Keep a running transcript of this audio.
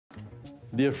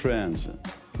Dear friends,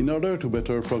 in order to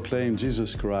better proclaim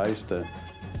Jesus Christ,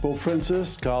 Pope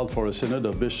Francis called for a Synod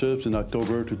of Bishops in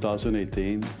October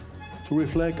 2018 to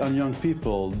reflect on young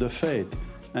people, the faith,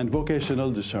 and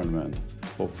vocational discernment.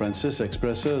 Pope Francis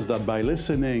expresses that by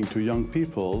listening to young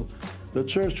people, the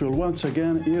Church will once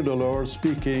again hear the Lord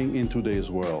speaking in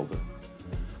today's world.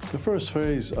 The first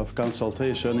phase of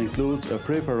consultation includes a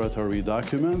preparatory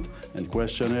document and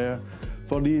questionnaire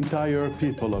for the entire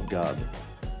people of God.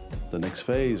 The next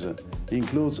phase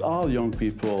includes all young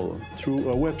people through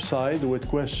a website with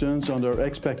questions on their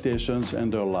expectations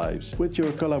and their lives. With your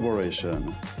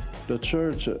collaboration, the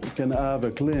Church can have a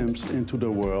glimpse into the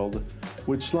world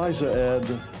which lies ahead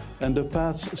and the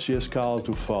paths she is called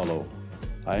to follow.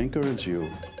 I encourage you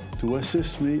to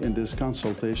assist me in this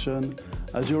consultation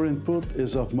as your input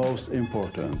is of most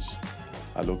importance.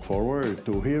 I look forward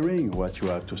to hearing what you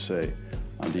have to say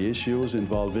on the issues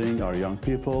involving our young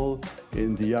people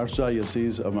in the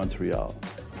Archdiocese of Montreal.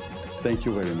 Thank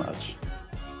you very much.